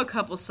 I know a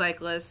couple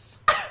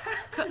cyclists.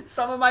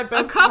 Some of my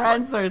best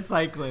friends are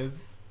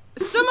cyclists.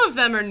 Some of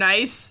them are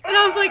nice. And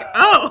I was like,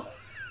 oh.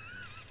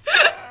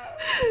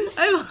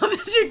 I love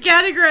that you're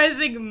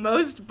categorizing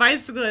most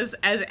bicyclists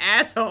as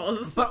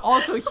assholes. But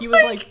also, he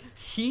was like,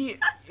 he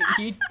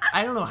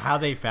I don't know how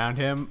they found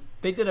him.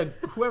 They did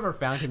whoever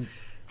found him,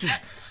 just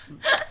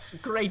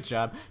great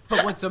job.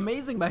 But what's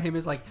amazing about him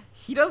is like,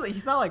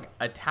 he's not like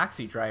a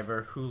taxi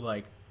driver who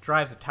like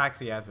drives a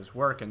taxi as his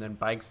work and then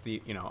bikes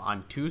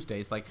on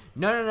Tuesdays. Like,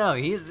 no,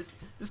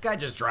 this guy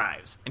just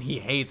drives and he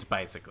hates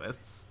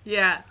bicyclists.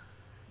 Yeah.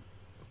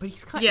 But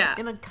he's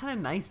in a kind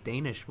of nice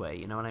Danish way,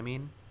 you know what I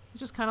mean? He's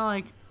just kind of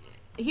like...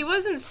 He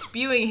wasn't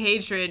spewing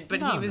hatred,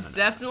 but he was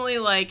definitely,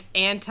 like,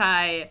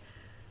 anti-bikes.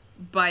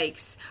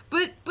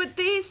 But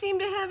they seem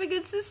to have a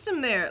good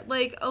system there.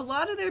 Like, a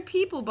lot of their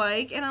people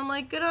bike, and I'm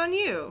like, good on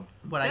you.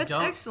 That's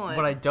excellent.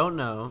 What I don't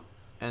know,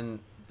 and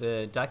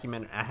the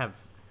documentary... I have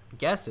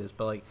guesses,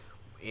 but like,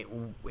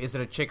 is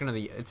it a chicken or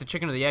it's a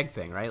chicken or the egg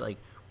thing, right? Like,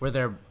 were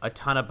there a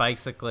ton of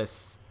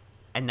bicyclists,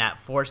 and that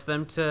forced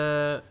them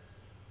to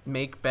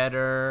make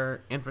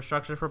better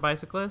infrastructure for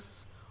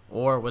bicyclists,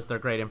 or was there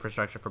great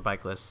infrastructure for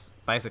bicyclists,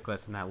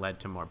 and that led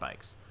to more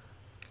bikes?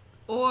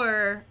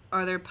 Or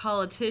are their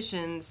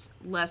politicians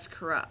less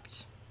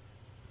corrupt?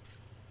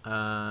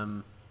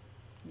 I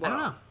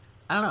don't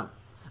know.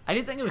 I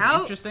did think it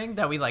was interesting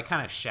that we like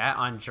kind of shat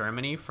on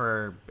Germany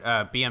for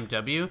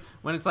BMW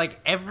when it's like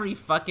every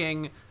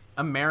fucking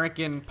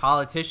American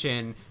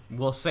politician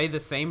will say the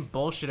same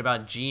bullshit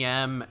about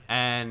GM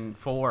and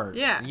Ford.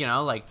 Yeah. You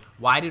know, like,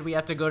 why did we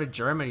have to go to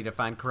Germany to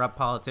find corrupt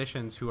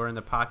politicians who are in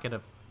the pocket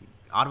of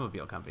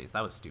automobile companies?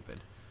 That was stupid.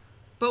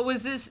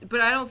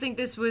 But I don't think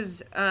this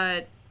was,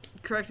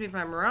 correct me if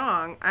I'm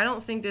wrong, I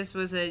don't think this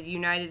was a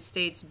United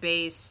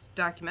States-based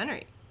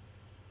documentary.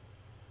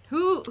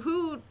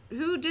 Who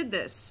did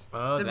this?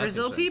 Oh, the that's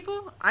Brazil interesting.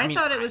 people? I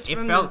thought it was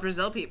from the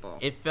Brazil people.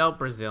 It felt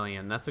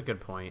Brazilian. That's a good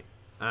point.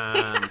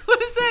 What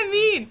does that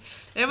mean?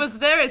 It was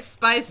very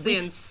spicy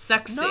and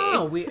sexy.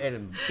 No, we had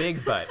a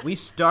big butt. We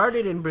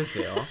started in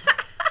Brazil,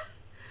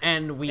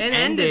 and we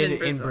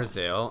ended in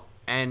Brazil,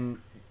 and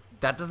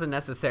that doesn't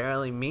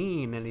necessarily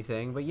mean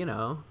anything. But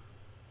I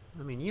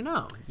mean,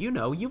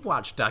 you've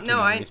watched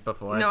documentaries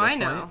before. No, I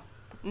point. know.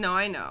 No,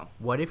 I know.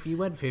 What if you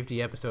went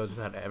 50 episodes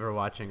without ever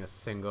watching a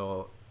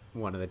single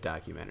one of the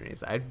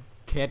documentaries? I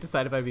can't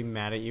decide if I'd be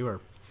mad at you or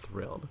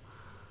thrilled.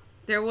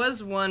 There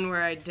was one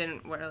where I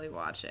didn't really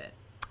watch it.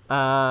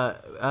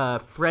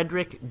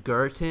 Frederick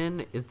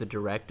Gurton is the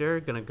director.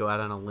 Gonna go out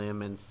on a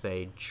limb and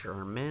say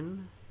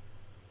German.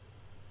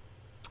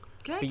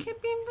 Could be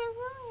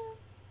Brazilian.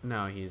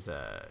 No, he's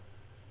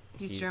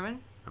German?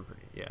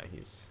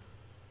 He's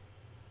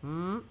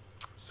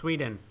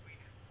Sweden.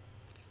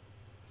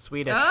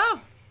 Swedish. Oh.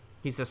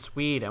 He's a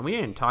Swede, and we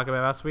didn't talk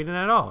about Sweden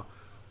at all.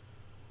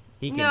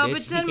 He can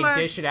but Denmark, he can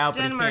dish it out,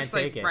 but Denmark's he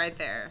can't take it. right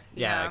there.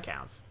 Yeah, that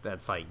counts.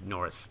 That's like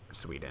North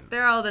Sweden.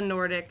 They're all the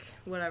Nordic,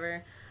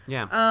 whatever.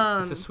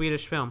 Yeah, it's a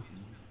Swedish film.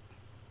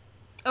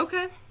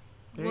 Okay.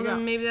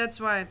 Then maybe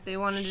that's why they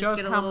want to just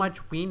get a little how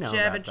much we know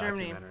jab about at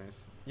Germany. Documentaries.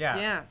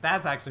 Yeah,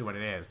 that's actually what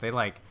it is. They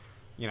they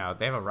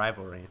have a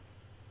rivalry.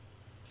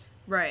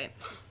 Right.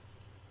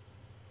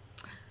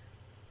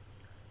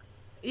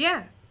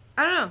 Yeah.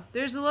 I don't know.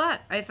 There's a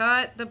lot. I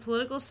thought the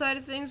political side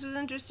of things was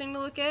interesting to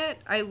look at.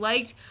 I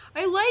liked it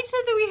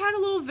that we had a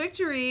little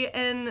victory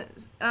in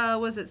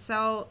was it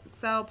Sao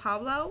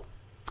Paulo?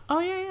 Oh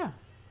yeah.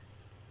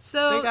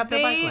 So they got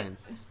their bike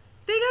lanes.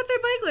 They got their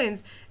bike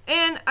lanes.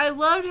 And I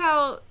loved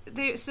how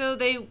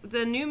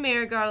the new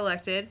mayor got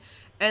elected,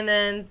 and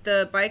then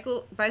the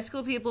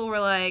bicycle people were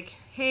like,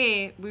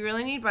 "Hey, we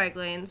really need bike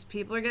lanes.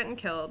 People are getting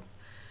killed,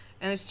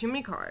 and there's too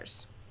many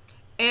cars."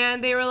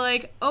 And they were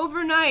like,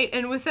 overnight,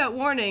 and with that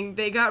warning,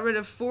 they got rid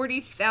of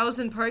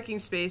 40,000 parking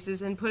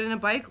spaces and put in a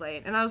bike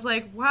lane. And I was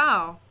like,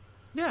 wow.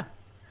 Yeah.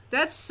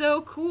 That's so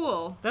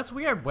cool. That's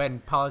weird when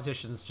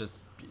politicians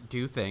just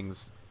do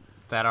things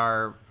that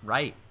are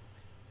right.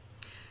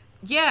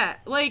 Yeah,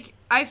 like,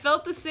 I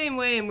felt the same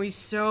way, and we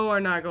so are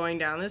not going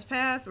down this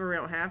path, or we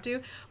don't have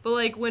to. But,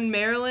 like, when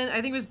Maryland, I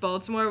think it was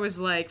Baltimore,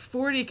 was like,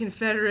 40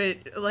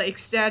 Confederate, like,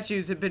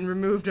 statues have been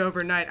removmoved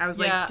overnight. I was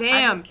like,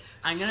 damn,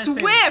 I'm gonna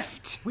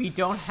Swift! Say we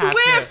don't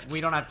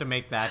have to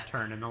make that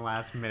turn in the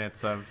last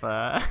minutes of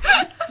But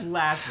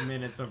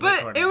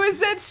recording. it was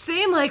that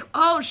same, like,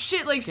 oh,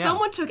 shit, like,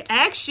 someone took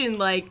action,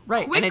 like,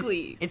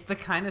 quickly. And it's the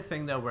kind of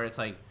thing, though, where it's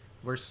like,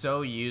 we're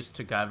so used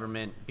to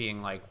government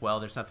being like, well,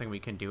 there's nothing we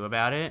can do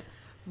about it.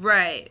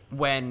 Right.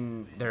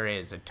 When there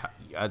is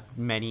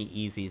many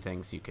easy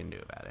things you can do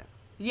about it.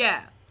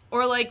 Yeah.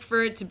 Or, like,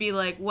 for it to be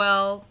like,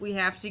 well, we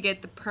have to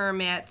get the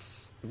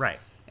permits. Right.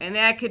 And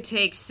that could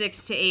take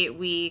 6 to 8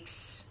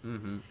 weeks.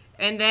 Mm-hmm.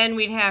 And then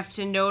we'd have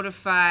to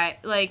notify,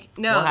 like,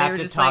 no, we'll they were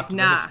just like, to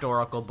nah. The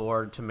historical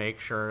board to make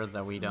sure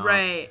that we don't,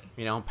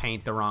 we don't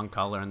paint the wrong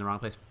color in the wrong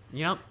place.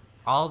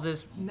 All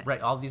these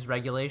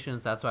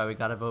regulations. That's why we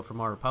got to vote for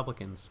more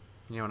Republicans.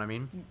 You know what I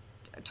mean?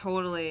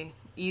 Totally.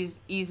 Ease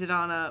it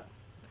on up.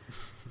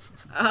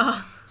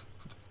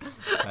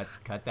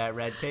 Cut that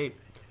red tape.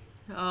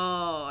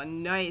 Oh,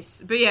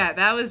 nice. But yeah,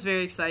 that was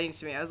very exciting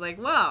to me. I was like,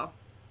 wow,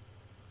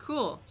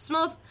 cool.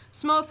 Small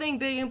thing,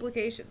 big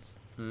implications.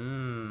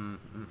 That's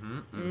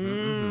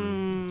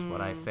what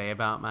I say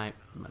about my.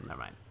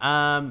 Never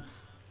mind.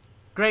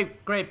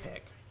 Great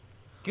pick.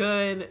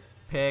 Good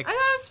pick. I thought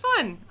it was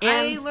fun.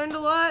 I learned a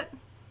lot.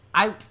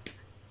 I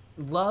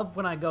love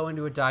when I go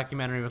into a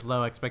documentary with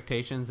low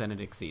expectations and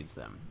it exceeds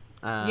them.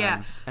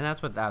 And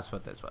that's what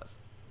this was.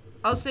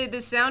 I'll say the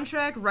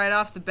soundtrack right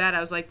off the bat, I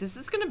was like, this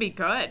is gonna be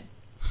good.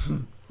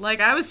 Like,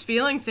 I was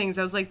feeling things.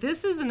 I was like,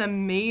 this is an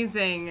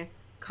amazing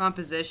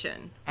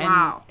composition.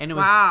 Wow. And it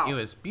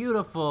was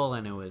beautiful,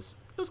 and it was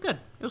good.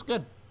 It was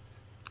good.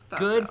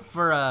 Good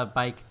for a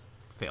bike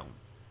film.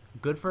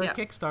 Good for a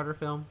Kickstarter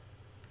film.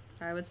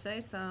 I would say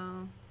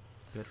so.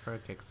 Good for a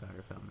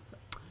Kickstarter film.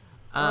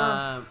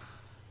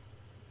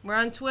 We're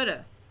on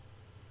Twitter.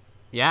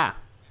 Yeah.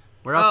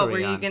 Where else Oh, are we were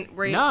you on? gonna-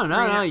 were you- no, were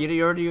no, you no.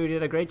 not- You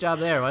did a great job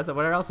there.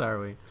 Where else are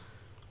we?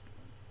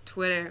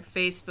 Twitter,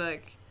 Facebook.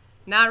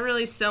 Not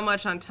really so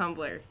much on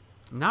Tumblr.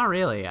 Not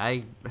really.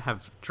 I have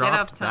off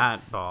dropped Tum-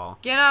 that ball.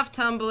 Get off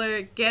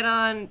Tumblr. Get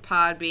on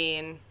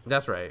Podbean.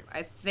 That's right.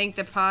 I think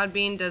the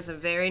Podbean does a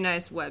very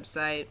nice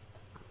website.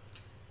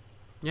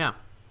 Yeah.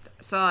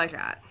 That's all I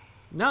got.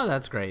 No,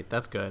 that's great.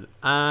 That's good.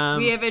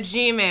 We have a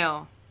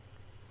Gmail.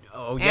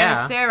 Oh And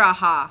yeah. a Sarah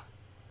Ha.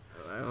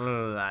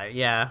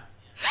 Yeah.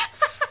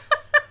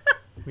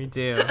 We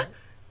do.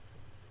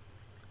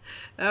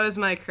 That was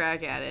my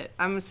crack at it.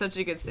 I'm such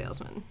a good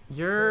salesman.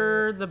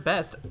 You're the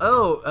best.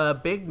 Oh,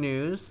 big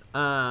news.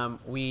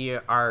 We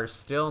are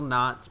still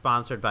not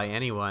sponsored by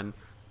anyone.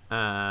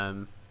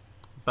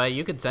 But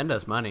you could send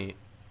us money.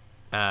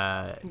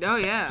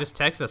 Yeah. Just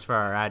text us for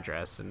our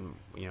address, and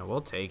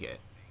we'll take it.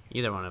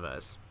 Either one of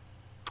us.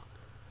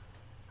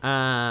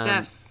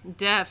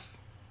 Def.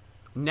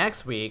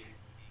 Next week.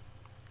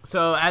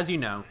 So as you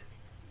know,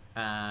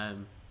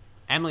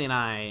 Emily and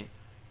I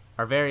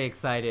are very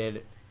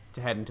excited to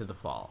head into the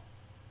fall.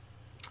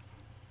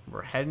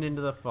 We're heading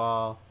into the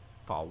fall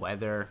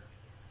weather,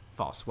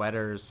 fall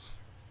sweaters.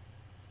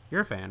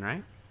 You're a fan,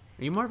 right?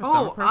 Are you more of a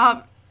summer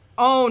person?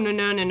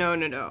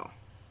 No.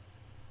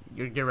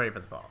 You're ready for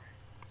the fall.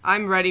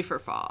 I'm ready for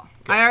fall.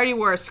 Good. I already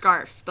wore a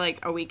scarf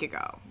like a week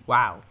ago.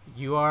 Wow,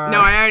 you are. No,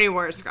 I already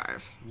wore a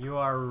scarf. You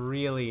were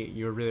really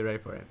ready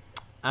for it.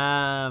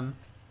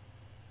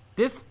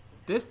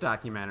 This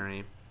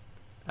documentary,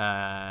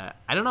 I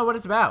don't know what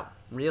it's about,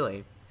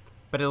 really,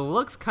 but it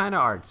looks kind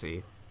of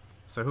artsy,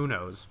 so who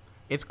knows?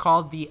 It's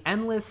called The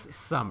Endless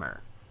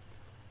Summer.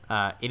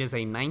 It is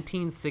a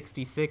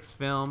 1966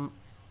 film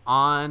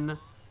on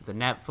the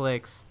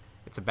Netflix.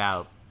 It's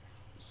about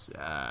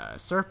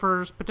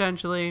surfers,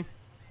 potentially.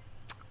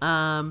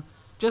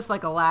 Just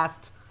like a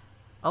last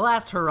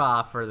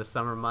hurrah for the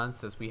summer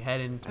months as we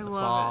head into the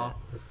fall.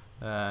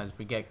 As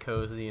we get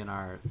cozy in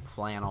our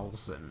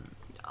flannels and...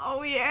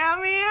 Oh, yeah,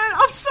 man.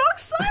 I'm so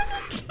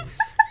excited.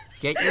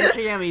 Get your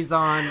jammies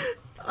on.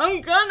 I'm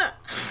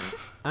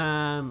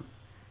gonna.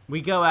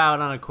 We go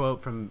out on a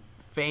quote from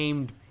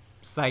famed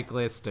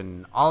cyclist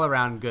and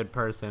all-around good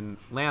person,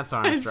 Lance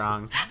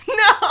Armstrong.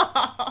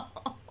 No!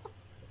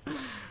 He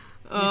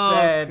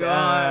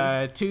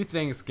said, two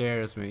things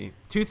scare me.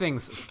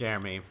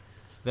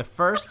 The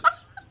first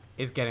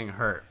is getting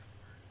hurt,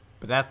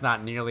 but that's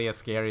not nearly as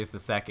scary as the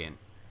second,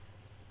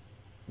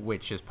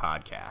 which is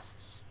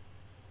podcasts.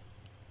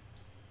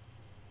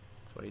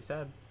 That's what he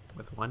said,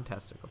 with one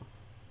testicle.